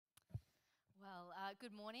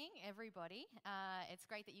Good morning, everybody. It's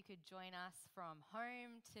great that you could join us from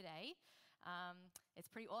home today. It's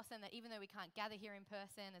pretty awesome that even though we can't gather here in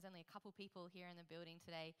person, there's only a couple people here in the building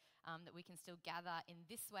today, that we can still gather in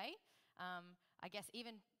this way. I guess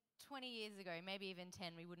even 20 years ago, maybe even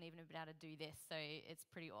 10, we wouldn't even have been able to do this. So it's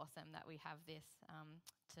pretty awesome that we have this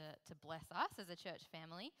to bless us as a church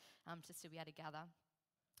family, to still be able to gather.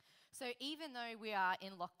 So even though we are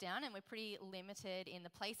in lockdown and we're pretty limited in the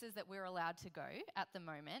places that we're allowed to go at the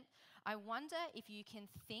moment, I wonder if you can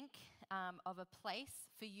think of a place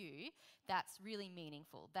for you that's really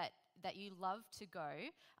meaningful, that you love to go,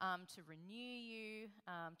 to renew you,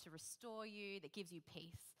 to restore you, that gives you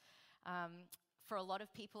peace. For a lot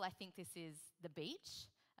of people, I think this is the beach.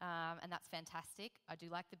 And that's fantastic. I do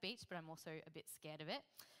like the beach, but I'm also a bit scared of it.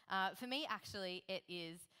 For me, actually,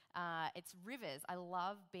 it's rivers. I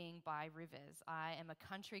love being by rivers. I am a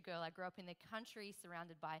country girl. I grew up in the country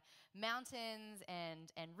surrounded by mountains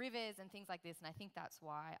and rivers and things like this, and I think that's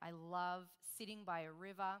why I love sitting by a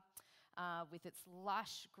river with its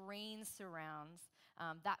lush green surrounds.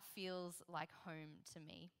 That feels like home to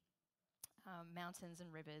me. Mountains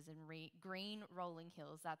and rivers and green rolling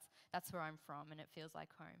hills. That's where I'm from, and it feels like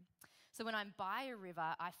home. So when I'm by a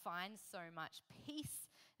river, I find so much peace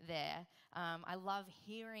there. I love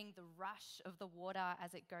hearing the rush of the water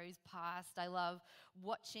as it goes past. I love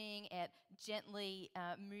watching it gently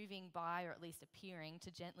moving by, or at least appearing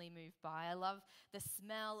to gently move by. I love the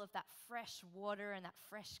smell of that fresh water and that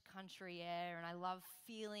fresh country air, and I love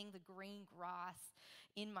feeling the green grass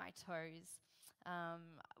in my toes.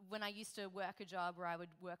 When I used to work a job where I would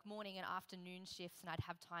work morning and afternoon shifts and I'd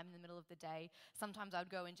have time in the middle of the day, sometimes I would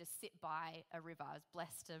go and just sit by a river. I was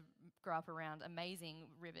blessed to grow up around amazing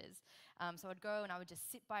rivers. So I'd go and I would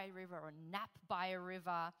just sit by a river or nap by a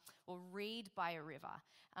river or read by a river.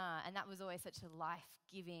 And that was always such a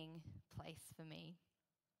life-giving place for me.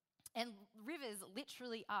 And rivers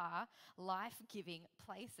literally are life-giving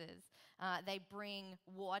places. They bring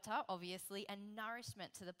water, obviously, and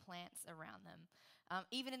nourishment to the plants around them.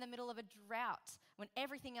 Even in the middle of a drought, when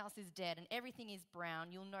everything else is dead and everything is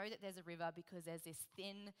brown, you'll know that there's a river because there's this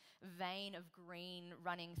thin vein of green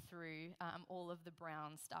running through all of the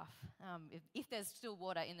brown stuff. If there's still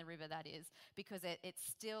water in the river, that is, because it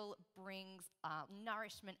still brings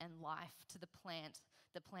nourishment and life to the plants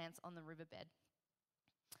on the riverbed.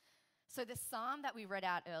 So the psalm that we read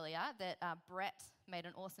out earlier, that Brett made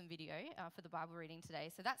an awesome video for the Bible reading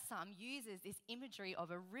today. So that psalm uses this imagery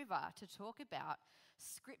of a river to talk about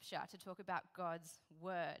Scripture, to talk about God's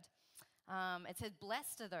word. It says,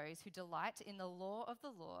 "Blessed are those who delight in the law of the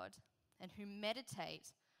Lord and who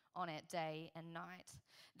meditate on it day and night.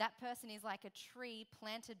 That person is like a tree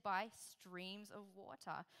planted by streams of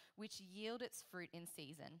water, which yield its fruit in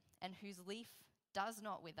season, and whose leaf does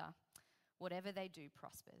not wither. Whatever they do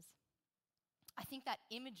prospers." I think that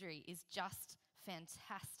imagery is just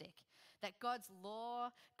fantastic. That God's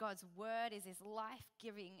law, God's word is this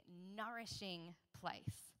life-giving, nourishing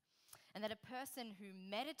place. And that a person who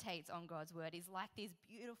meditates on God's word is like these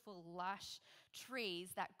beautiful, lush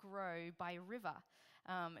trees that grow by a river,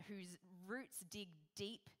 whose roots dig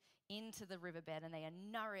deep into the riverbed, and they are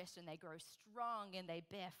nourished and they grow strong and they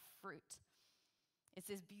bear fruit. It's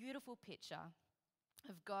this beautiful picture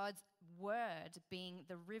of God's word being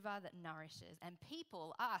the river that nourishes, and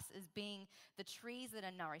people, us, as being the trees that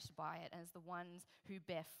are nourished by it, as the ones who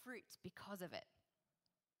bear fruit because of it.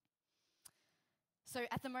 So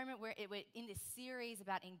at the moment, we're in this series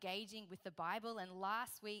about engaging with the Bible, and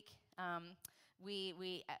last week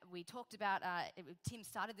we talked about, Tim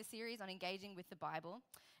started the series on engaging with the Bible,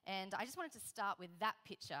 and I just wanted to start with that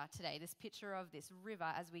picture today, this picture of this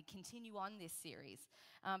river as we continue on this series,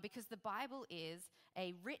 because the Bible is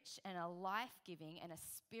a rich and a life-giving and a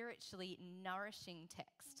spiritually nourishing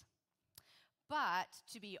text. But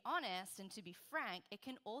to be honest and to be frank, it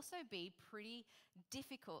can also be pretty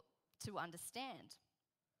difficult to understand.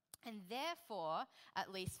 And therefore,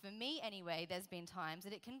 at least for me anyway, there's been times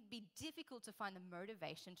that it can be difficult to find the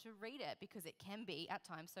motivation to read it because it can be at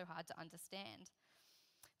times so hard to understand.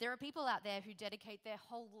 There are people out there who dedicate their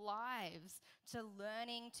whole lives to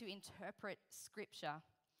learning to interpret Scripture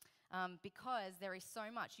because there is so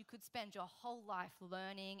much. You could spend your whole life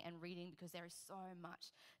learning and reading because there is so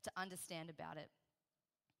much to understand about it.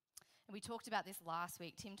 And we talked about this last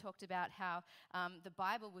week. Tim talked about how the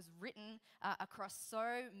Bible was written across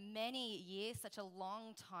so many years, such a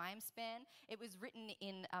long time span. It was written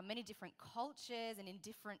in many different cultures and in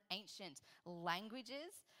different ancient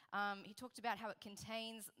languages. He talked about how it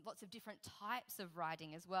contains lots of different types of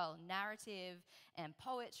writing as well, narrative and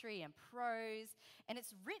poetry and prose. And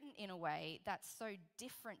it's written in a way that's so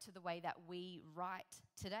different to the way that we write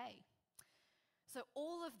today. So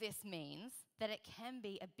all of this means that it can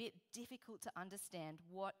be a bit difficult to understand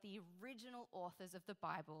what the original authors of the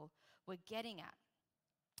Bible were getting at.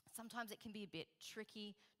 Sometimes it can be a bit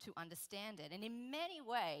tricky to understand it. And in many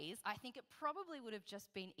ways, I think it probably would have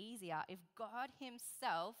just been easier if God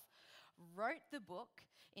himself wrote the book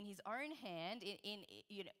in his own hand,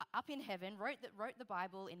 up in heaven, wrote the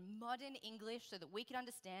Bible in modern English so that we could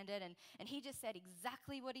understand it, and he just said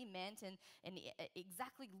exactly what he meant and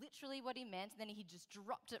exactly literally what he meant, and then he just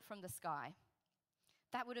dropped it from the sky.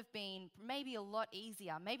 That would have been maybe a lot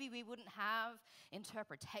easier. Maybe we wouldn't have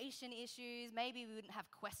interpretation issues. Maybe we wouldn't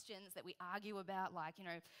have questions that we argue about, like,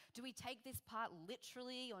 do we take this part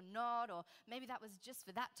literally or not? Or maybe that was just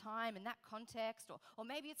for that time and that context. Or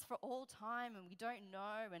maybe it's for all time and we don't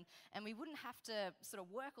know. And we wouldn't have to sort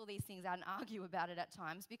of work all these things out and argue about it at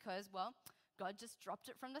times because, well, God just dropped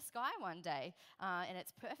it from the sky one day. And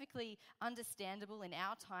it's perfectly understandable in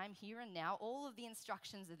our time here and now. All of the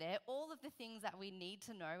instructions are there. All of the things that we need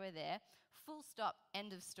to know are there. Full stop,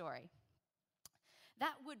 end of story.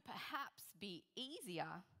 That would perhaps be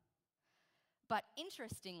easier, but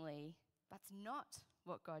interestingly, that's not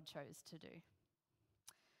what God chose to do.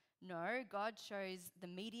 No, God chose the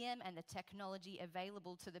medium and the technology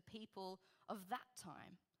available to the people of that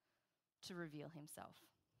time to reveal himself.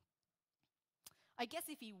 I guess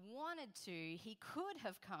if he wanted to, he could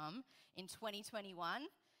have come in 2021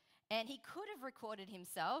 and he could have recorded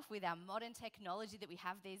himself with our modern technology that we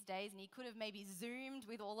have these days, and he could have maybe Zoomed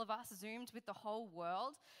with all of us, Zoomed with the whole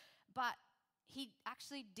world, but he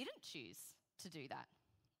actually didn't choose to do that.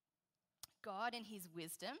 God in his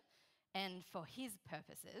wisdom and for his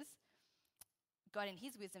purposes,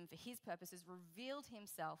 revealed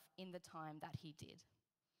himself in the time that he did.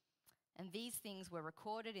 And these things were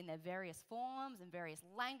recorded in their various forms and various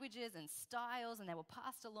languages and styles, and they were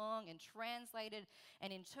passed along and translated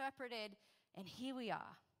and interpreted. And here we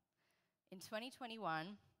are in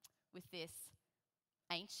 2021 with this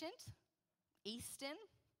ancient, Eastern,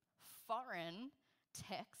 foreign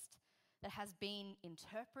text that has been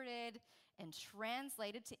interpreted and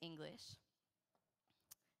translated to English.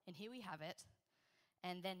 And here we have it.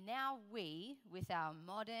 And then now we, with our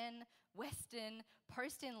modern, Western,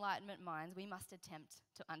 post-Enlightenment minds, we must attempt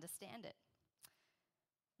to understand it,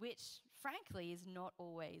 which, frankly, is not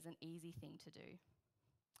always an easy thing to do.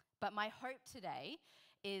 But my hope today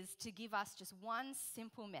is to give us just one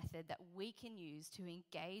simple method that we can use to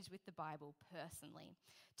engage with the Bible personally.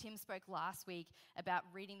 Tim spoke last week about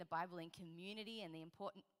reading the Bible in community and the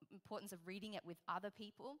importance of reading it with other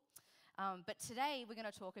people. But today we're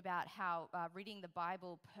going to talk about how reading the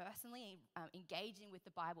Bible personally, engaging with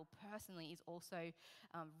the Bible personally is also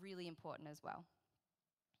really important as well.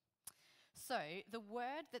 So the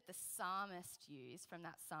word that the psalmist used from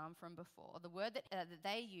that psalm from before, the word that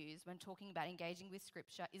they use when talking about engaging with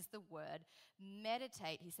Scripture is the word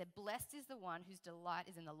meditate. He said, "Blessed is the one whose delight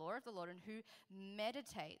is in the law of the Lord and who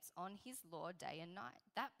meditates on his law day and night."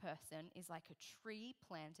 That person is like a tree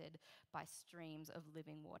planted by streams of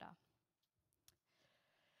living water.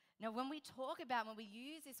 Now, when we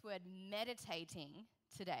use this word meditating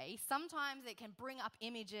today, sometimes it can bring up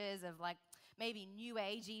images of like maybe new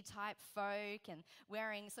agey type folk and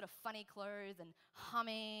wearing sort of funny clothes and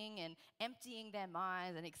humming and emptying their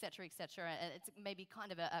minds and et cetera, and it's maybe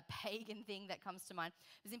kind of a pagan thing that comes to mind.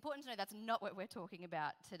 It's important to know that's not what we're talking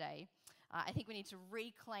about today. I think we need to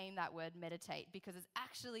reclaim that word meditate because it's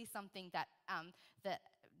actually something that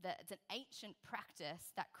it's an ancient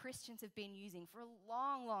practice that Christians have been using for a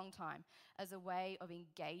long, long time as a way of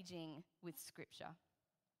engaging with Scripture.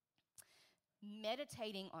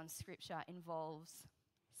 Meditating on Scripture involves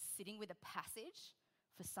sitting with a passage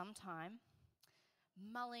for some time,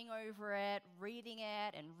 mulling over it, reading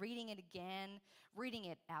it again, reading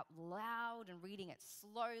it out loud and reading it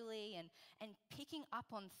slowly and picking up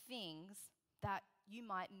on things that you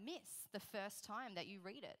might miss the first time that you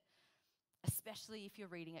read it, especially if you're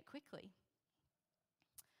reading it quickly.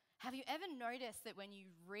 Have you ever noticed that when you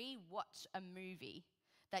re-watch a movie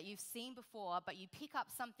that you've seen before, but you pick up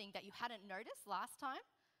something that you hadn't noticed last time?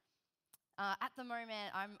 At the moment,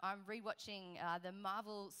 I'm rewatching the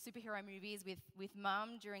Marvel superhero movies with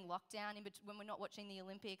Mum during lockdown. When we're not watching the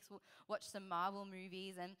Olympics, we'll watch some Marvel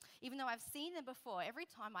movies. And even though I've seen them before, every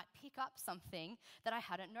time I pick up something that I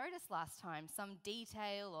hadn't noticed last time, some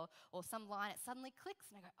detail or some line, it suddenly clicks,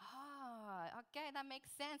 and I go, okay, that makes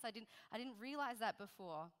sense. I didn't realize that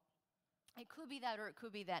before. It could be that, or it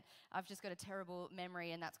could be that I've just got a terrible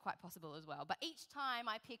memory, and that's quite possible as well. But each time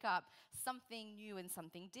I pick up something new and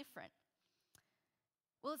something different.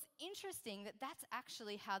 Well, it's interesting that that's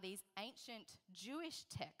actually how these ancient Jewish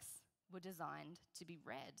texts were designed to be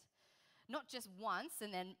read. Not just once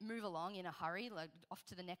and then move along in a hurry, like off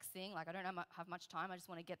to the next thing, like I don't have much time, I just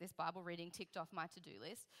want to get this Bible reading ticked off my to-do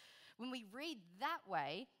list. When we read that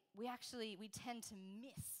way, we tend to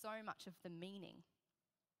miss so much of the meaning.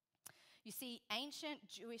 You see, ancient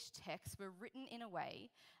Jewish texts were written in a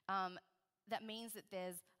way that means that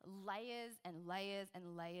there's layers and layers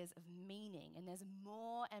and layers of meaning, and there's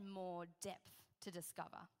more and more depth to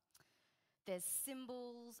discover. There's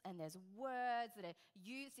symbols and there's words that are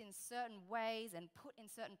used in certain ways and put in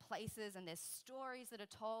certain places, and there's stories that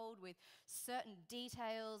are told with certain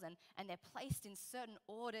details, and they're placed in certain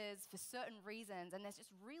orders for certain reasons, and there's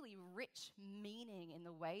just really rich meaning in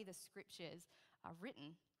the way the scriptures are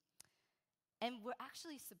written. And we're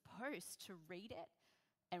actually supposed to read it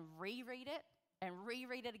and reread it and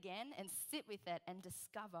reread it again and sit with it and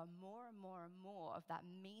discover more and more and more of that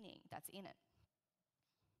meaning that's in it.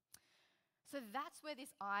 So that's where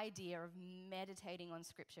this idea of meditating on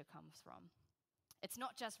Scripture comes from. It's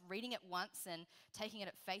not just reading it once and taking it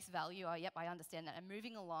at face value, oh, yep, I understand that, and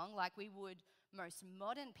moving along like we would most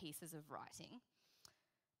modern pieces of writing,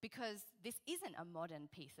 because this isn't a modern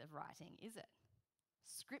piece of writing, is it?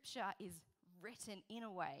 Scripture is written in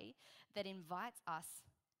a way that invites us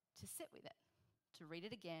to sit with it, to read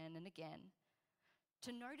it again and again,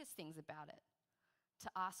 to notice things about it, to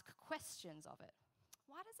ask questions of it.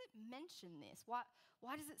 Why does it mention this?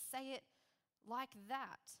 Why does it say it like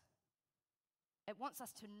that? It wants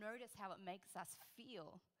us to notice how it makes us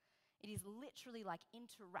feel. It is literally like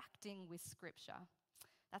interacting with Scripture.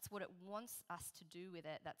 That's what it wants us to do with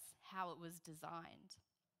it. That's how it was designed.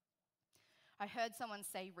 I heard someone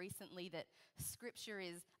say recently that Scripture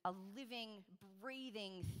is a living,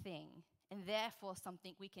 breathing thing, and therefore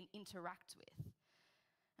something we can interact with.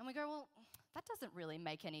 And we go, well, that doesn't really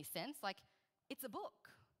make any sense. Like, it's a book.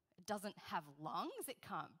 It doesn't have lungs. It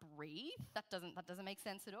can't breathe. That doesn't make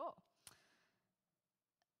sense at all.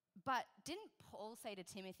 But didn't Paul say to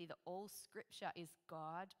Timothy that all Scripture is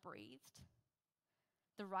God-breathed?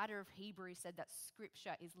 The writer of Hebrews said that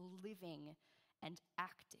Scripture is living and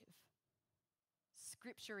active.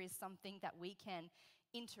 Scripture is something that we can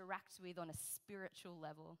interact with on a spiritual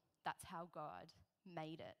level. That's how God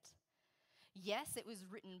made it. Yes, it was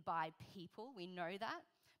written by people, we know that,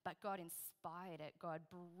 but God inspired it, God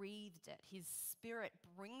breathed it. His Spirit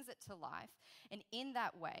brings it to life, and in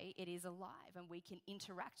that way, it is alive, and we can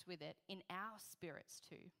interact with it in our spirits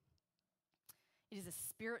too. It is a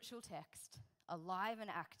spiritual text, alive and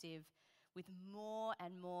active, with more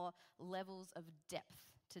and more levels of depth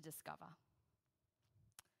to discover.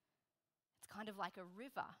 It's kind of like a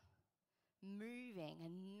river, moving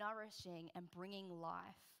and nourishing and bringing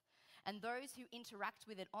life. And those who interact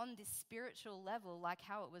with it on this spiritual level, like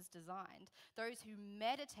how it was designed, those who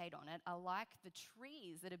meditate on it are like the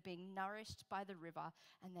trees that are being nourished by the river,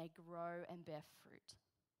 and they grow and bear fruit.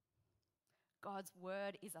 God's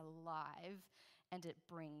word is alive and it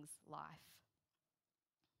brings life.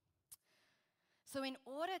 So in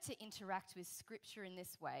order to interact with Scripture in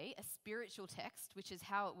this way, a spiritual text, which is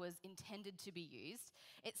how it was intended to be used,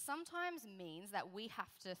 it sometimes means that we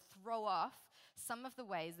have to throw off some of the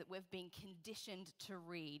ways that we've been conditioned to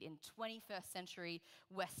read in 21st century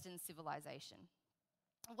Western civilization.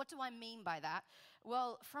 What do I mean by that?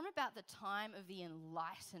 Well, from about the time of the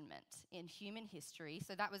Enlightenment in human history,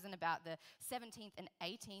 so that was in about the 17th and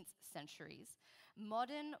 18th centuries,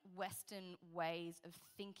 modern Western ways of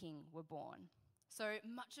thinking were born. So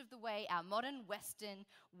much of the way our modern Western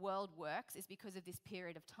world works is because of this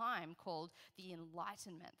period of time called the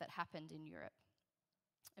Enlightenment that happened in Europe.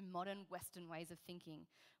 And modern Western ways of thinking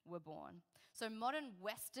were born. So modern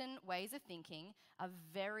Western ways of thinking are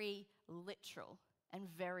very literal and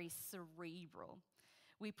very cerebral.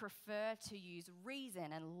 We prefer to use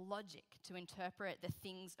reason and logic to interpret the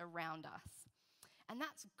things around us. And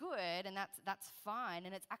that's good, and that's fine,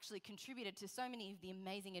 and it's actually contributed to so many of the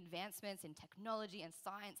amazing advancements in technology and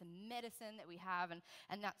science and medicine that we have, and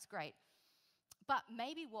that's great. But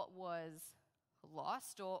maybe what was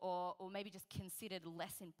lost or maybe just considered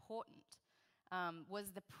less important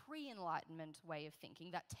was the pre-Enlightenment way of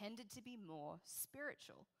thinking that tended to be more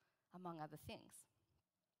spiritual, among other things.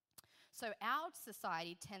 So our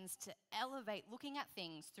society tends to elevate looking at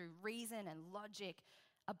things through reason and logic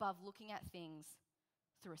above looking at things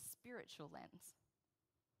through a spiritual lens.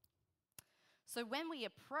 So when we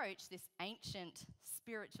approach this ancient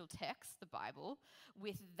spiritual text, the Bible,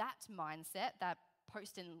 with that mindset, that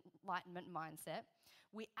post-Enlightenment mindset,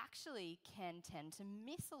 we actually can tend to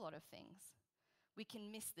miss a lot of things. We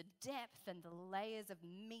can miss the depth and the layers of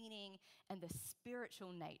meaning and the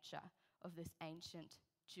spiritual nature of this ancient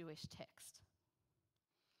Jewish text.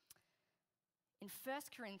 In 1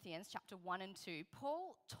 Corinthians chapter 1 and 2,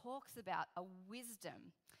 Paul talks about a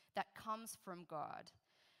wisdom that comes from God.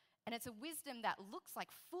 And it's a wisdom that looks like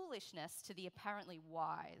foolishness to the apparently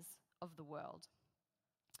wise of the world.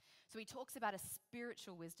 So he talks about a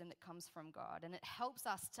spiritual wisdom that comes from God, and it helps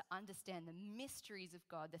us to understand the mysteries of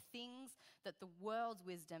God, the things that the world's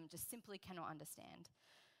wisdom just simply cannot understand.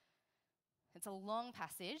 It's a long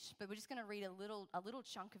passage, but we're just going to read a little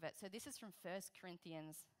chunk of it. So this is from 1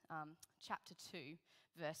 Corinthians chapter 2,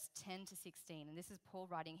 verse 10 to 16. And this is Paul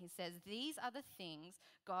writing. He says, "These are the things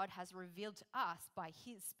God has revealed to us by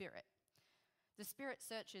his Spirit. The Spirit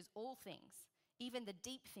searches all things, even the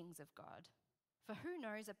deep things of God. For who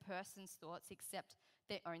knows a person's thoughts except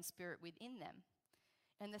their own spirit within them?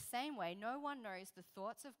 In the same way, no one knows the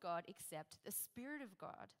thoughts of God except the Spirit of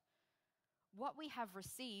God. What we have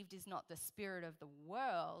received is not the spirit of the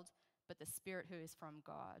world, but the Spirit who is from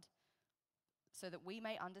God, so that we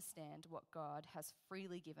may understand what God has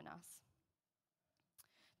freely given us.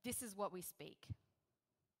 This is what we speak,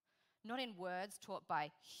 not in words taught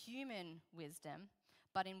by human wisdom,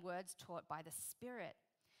 but in words taught by the Spirit,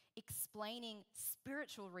 explaining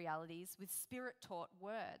spiritual realities with Spirit-taught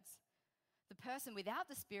words. The person without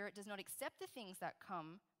the Spirit does not accept the things that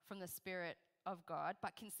come from the Spirit of God,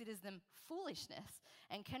 but considers them foolishness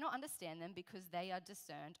and cannot understand them because they are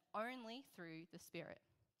discerned only through the Spirit.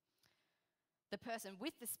 The person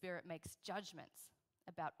with the Spirit makes judgments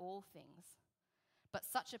about all things, but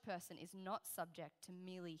such a person is not subject to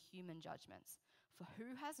merely human judgments. For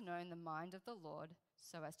who has known the mind of the Lord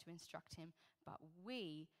so as to instruct him? But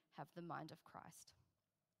we have the mind of Christ."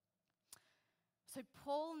 So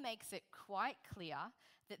Paul makes it quite clear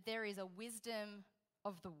that there is a wisdom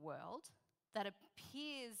of the world that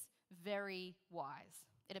appears very wise.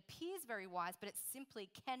 It appears very wise, but it simply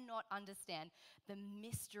cannot understand the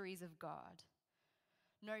mysteries of God.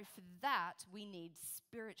 No, for that, we need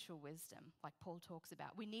spiritual wisdom, like Paul talks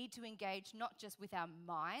about. We need to engage not just with our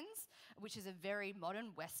minds, which is a very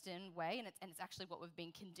modern Western way, and it's actually what we've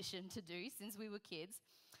been conditioned to do since we were kids.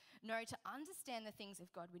 No, to understand the things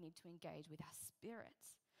of God, we need to engage with our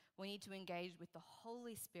spirits. We need to engage with the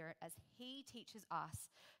Holy Spirit as he teaches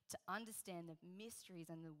us to understand the mysteries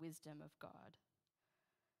and the wisdom of God.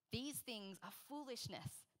 These things are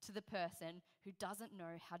foolishness to the person who doesn't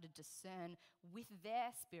know how to discern with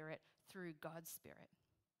their spirit through God's Spirit.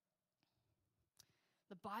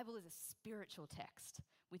 The Bible is a spiritual text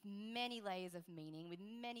with many layers of meaning, with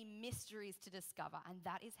many mysteries to discover, and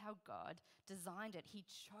that is how God designed it. He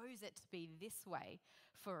chose it to be this way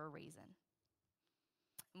for a reason.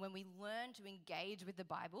 And when we learn to engage with the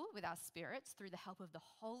Bible, with our spirits, through the help of the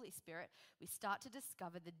Holy Spirit, we start to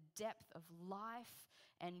discover the depth of life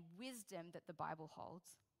and wisdom that the Bible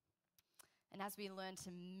holds. And as we learn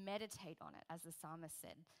to meditate on it, as the psalmist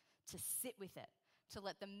said, to sit with it, to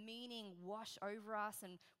let the meaning wash over us,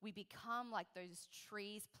 and we become like those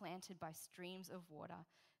trees planted by streams of water,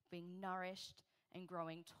 being nourished and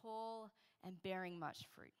growing tall and bearing much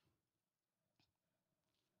fruit.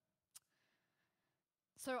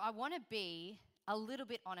 So I want to be a little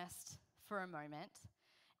bit honest for a moment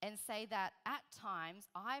and say that at times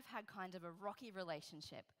I've had kind of a rocky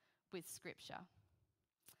relationship with Scripture.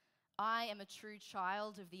 I am a true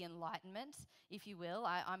child of the Enlightenment, if you will.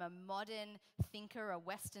 I'm a modern thinker, a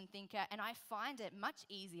Western thinker, and I find it much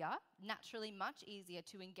easier, naturally much easier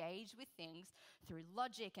to engage with things through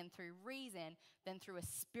logic and through reason than through a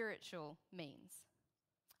spiritual means.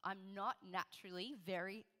 I'm not naturally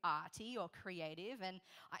very arty or creative, and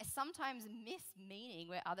I sometimes miss meaning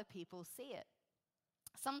where other people see it.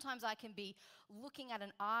 Sometimes I can be looking at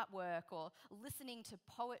an artwork or listening to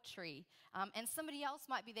poetry, and somebody else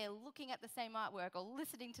might be there looking at the same artwork or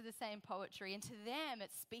listening to the same poetry, and to them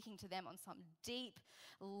it's speaking to them on some deep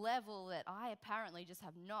level that I apparently just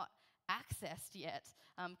have not accessed yet,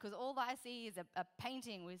 because all I see is a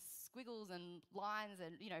painting with squiggles and lines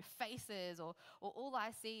and faces, or all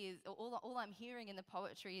I see is all I'm hearing in the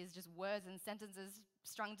poetry is just words and sentences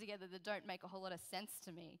strung together that don't make a whole lot of sense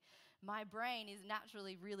to me. My brain is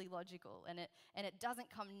naturally really logical, and it doesn't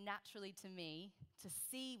come naturally to me to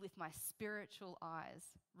see with my spiritual eyes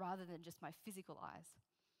rather than just my physical eyes,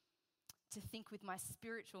 to think with my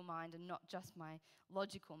spiritual mind and not just my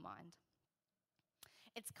logical mind.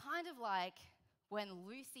 It's kind of like when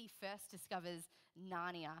Lucy first discovers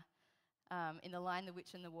Narnia in The Lion, the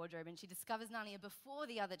Witch and the Wardrobe, and she discovers Narnia before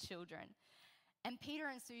the other children. And Peter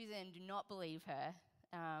and Susan do not believe her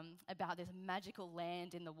about this magical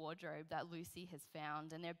land in the wardrobe that Lucy has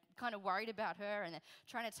found. And they're kind of worried about her, and they're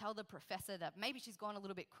trying to tell the professor that maybe she's gone a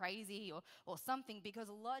little bit crazy or something, because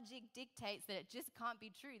logic dictates that it just can't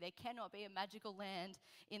be true. There cannot be a magical land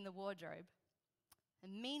in the wardrobe.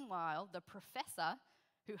 And meanwhile, the professor,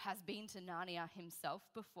 who has been to Narnia himself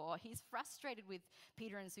before, he's frustrated with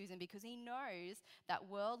Peter and Susan because he knows that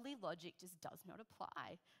worldly logic just does not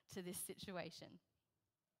apply to this situation.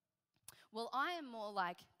 Well, I am more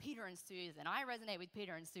like Peter and Susan. I resonate with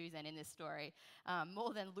Peter and Susan in this story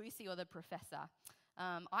more than Lucy or the professor.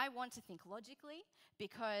 I want to think logically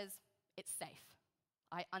because it's safe.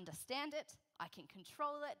 I understand it. I can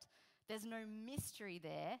control it. There's no mystery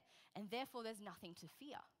there, and therefore there's nothing to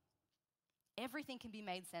fear. Everything can be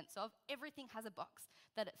made sense of. Everything has a box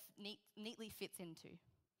that it neatly fits into.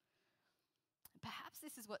 Perhaps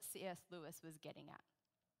this is what C.S. Lewis was getting at.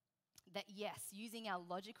 That yes, using our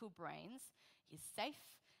logical brains is safe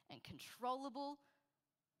and controllable,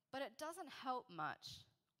 but it doesn't help much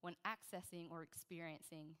when accessing or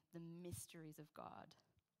experiencing the mysteries of God.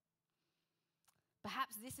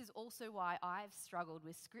 Perhaps this is also why I've struggled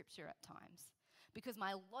with Scripture at times, because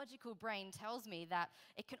my logical brain tells me that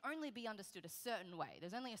it can only be understood a certain way.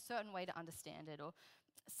 There's only a certain way to understand it. Or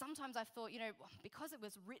sometimes I've thought, because it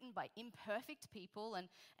was written by imperfect people and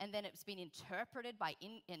then it's been interpreted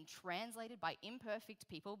and translated by imperfect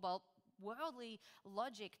people, well, worldly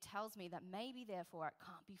logic tells me that maybe, therefore, it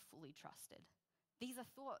can't be fully trusted. These are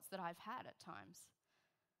thoughts that I've had at times.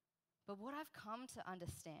 But what I've come to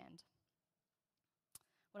understand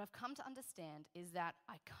is that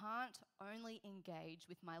I can't only engage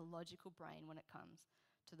with my logical brain when it comes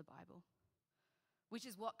to the Bible, which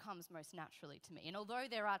is what comes most naturally to me. And although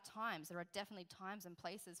there are definitely times and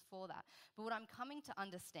places for that, but what I'm coming to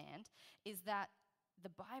understand is that the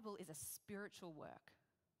Bible is a spiritual work,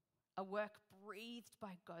 a work breathed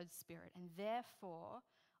by God's Spirit, and therefore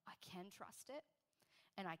I can trust it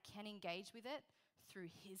and I can engage with it through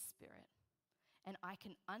His Spirit. And I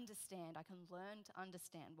can learn to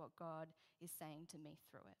understand what God is saying to me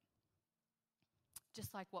through it.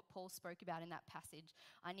 Just like what Paul spoke about in that passage,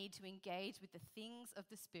 I need to engage with the things of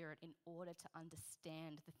the Spirit in order to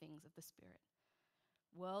understand the things of the Spirit.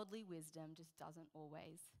 Worldly wisdom just doesn't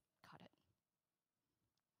always cut it.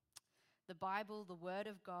 The Bible, the Word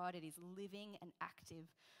of God, it is living and active.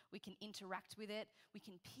 We can interact with it. We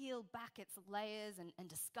can peel back its layers and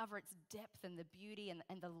discover its depth and the beauty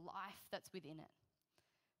and the life that's within it,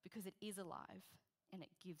 because it is alive and it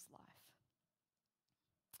gives life.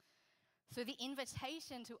 So the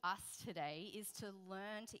invitation to us today is to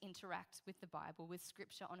learn to interact with the Bible, with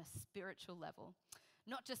Scripture on a spiritual level,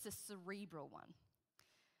 not just a cerebral one.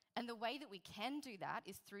 And the way that we can do that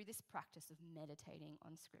is through this practice of meditating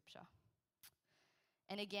on Scripture.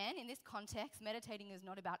 And again, in this context, meditating is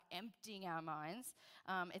not about emptying our minds.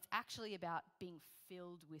 It's actually about being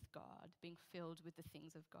filled with God, being filled with the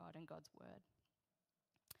things of God and God's Word.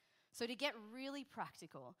 So to get really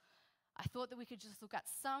practical, I thought that we could just look at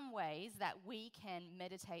some ways that we can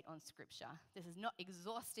meditate on Scripture. This is not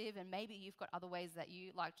exhaustive, and maybe you've got other ways that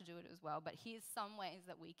you like to do it as well, but here's some ways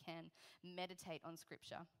that we can meditate on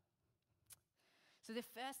Scripture. So the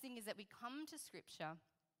first thing is that we come to Scripture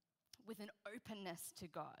with an openness to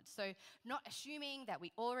God. So not assuming that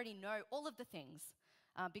we already know all of the things,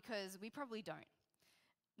 because we probably don't.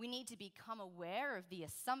 We need to become aware of the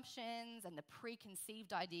assumptions and the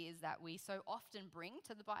preconceived ideas that we so often bring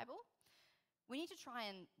to the Bible. We need to try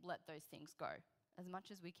and let those things go as much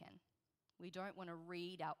as we can. We don't want to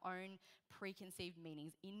read our own preconceived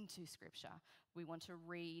meanings into Scripture. We want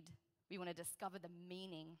to discover the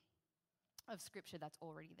meaning of Scripture that's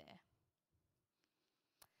already there.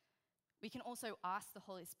 We can also ask the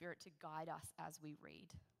Holy Spirit to guide us as we read.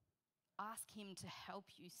 Ask Him to help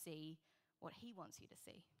you see what He wants you to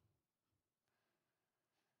see.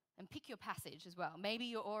 And pick your passage as well. Maybe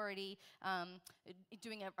you're already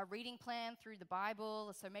doing a reading plan through the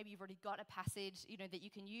Bible, so maybe you've already got a passage, that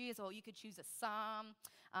you can use, or you could choose a psalm.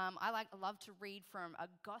 I love to read from a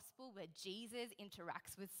gospel where Jesus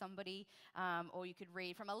interacts with somebody, or you could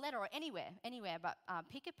read from a letter or anywhere. But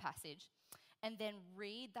pick a passage, and then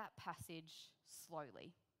read that passage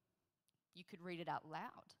slowly. You could read it out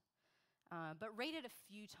loud, but read it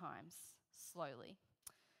a few times slowly.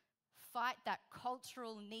 Fight that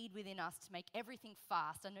cultural need within us to make everything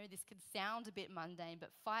fast. I know this could sound a bit mundane,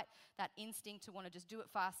 but fight that instinct to want to just do it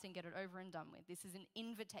fast and get it over and done with. This is an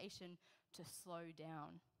invitation to slow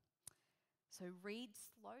down. So read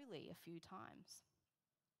slowly a few times.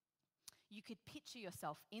 You could picture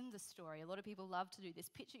yourself in the story. A lot of people love to do this.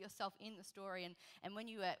 Picture yourself in the story, and when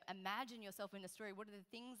you imagine yourself in the story, what are the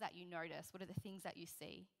things that you notice? What are the things that you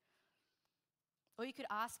see? Or you could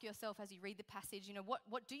ask yourself as you read the passage,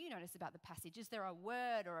 what do you notice about the passage? Is there a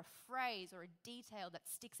word or a phrase or a detail that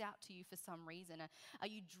sticks out to you for some reason? Are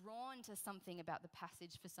you drawn to something about the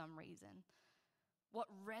passage for some reason? What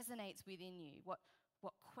resonates within you? What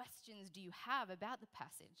questions do you have about the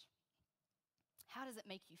passage? How does it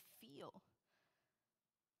make you feel?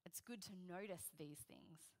 It's good to notice these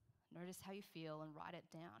things. Notice how you feel and write it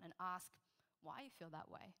down and ask why you feel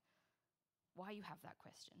that way, why you have that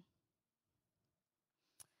question.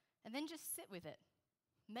 And then just sit with it.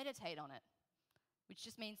 Meditate on it, which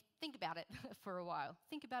just means think about it for a while.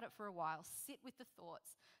 Think about it for a while. Sit with the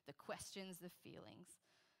thoughts, the questions, the feelings.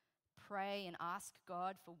 Pray and ask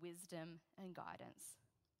God for wisdom and guidance.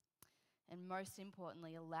 And most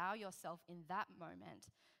importantly, allow yourself in that moment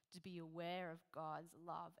to be aware of God's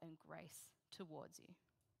love and grace towards you.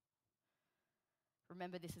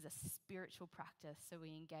 Remember, this is a spiritual practice, so we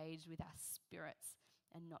engage with our spirits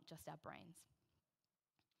and not just our brains.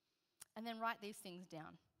 And then write these things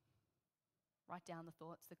down. Write down the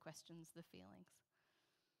thoughts, the questions, the feelings.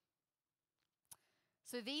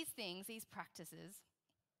 So these things, these practices,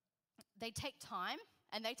 they take time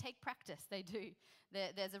and they take practice. They do.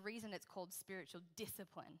 There's a reason it's called spiritual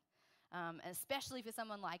discipline. Especially for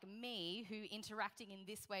someone like me, who interacting in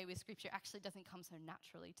this way with Scripture actually doesn't come so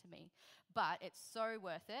naturally to me. But it's so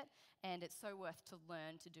worth it, and it's so worth to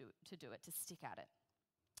learn to do it, to stick at it.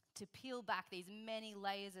 To peel back these many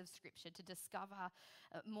layers of Scripture, to discover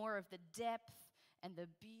more of the depth and the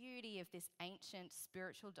beauty of this ancient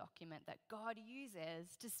spiritual document that God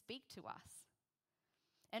uses to speak to us.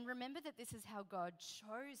 And remember that this is how God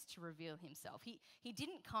chose to reveal himself. He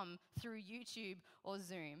didn't come through YouTube or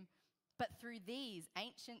Zoom, but through these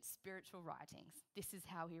ancient spiritual writings. This is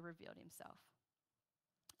how he revealed himself.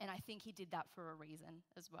 And I think he did that for a reason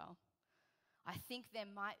as well. I think there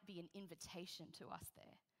might be an invitation to us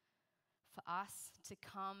there, for us to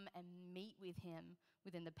come and meet with him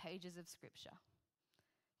within the pages of Scripture,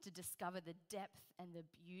 to discover the depth and the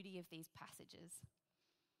beauty of these passages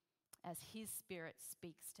as his Spirit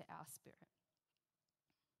speaks to our spirit.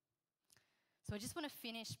 So I just want to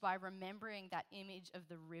finish by remembering that image of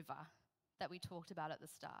the river that we talked about at the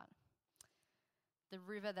start. The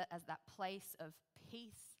river that as that place of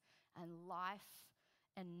peace and life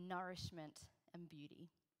and nourishment and beauty.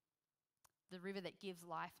 The river that gives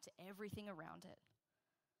life to everything around it.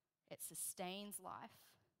 It sustains life.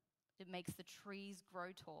 It makes the trees grow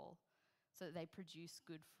tall so that they produce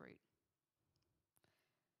good fruit.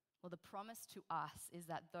 Well, the promise to us is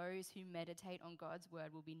that those who meditate on God's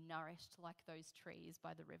word will be nourished like those trees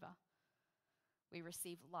by the river. We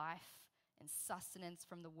receive life and sustenance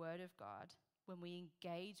from the word of God when we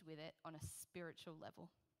engage with it on a spiritual level,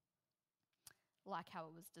 like how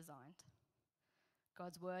it was designed.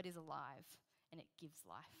 God's word is alive and it gives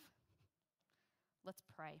life. Let's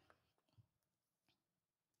pray.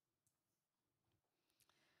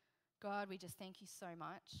 God, we just thank you so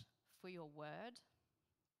much for your word.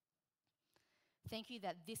 Thank you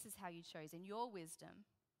that this is how you chose, in your wisdom,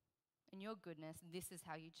 in your goodness, this is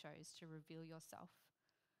how you chose to reveal yourself.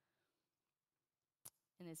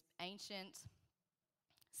 In this ancient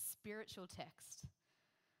spiritual text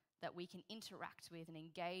that we can interact with and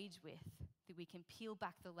engage with, that we can peel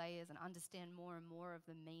back the layers and understand more and more of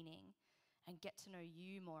the meaning and get to know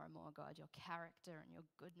you more and more, God, your character and your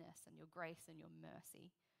goodness and your grace and your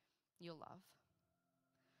mercy, your love.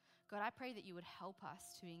 God, I pray that you would help us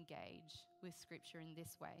to engage with Scripture in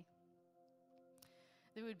this way.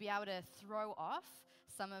 That we would be able to throw off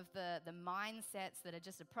some of the mindsets that are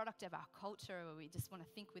just a product of our culture, where we just want to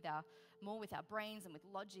think more with our brains and with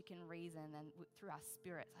logic and reason and through our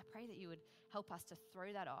spirits. I pray that you would help us to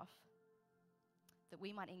throw that off, that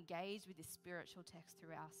we might engage with this spiritual text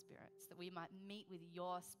through our spirits, that we might meet with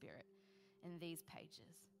your Spirit in these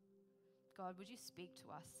pages. God, would you speak to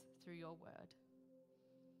us through your word.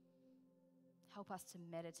 Help us to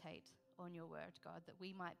meditate on your word, God, that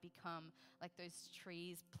we might become like those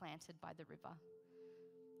trees planted by the river,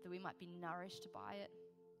 that we might be nourished by it,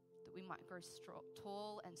 that we might grow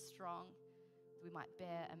tall and strong, that we might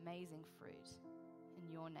bear amazing fruit. In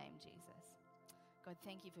your name, Jesus. God,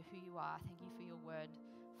 thank you for who you are. Thank you for your word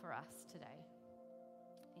for us today.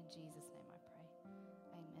 In Jesus' name.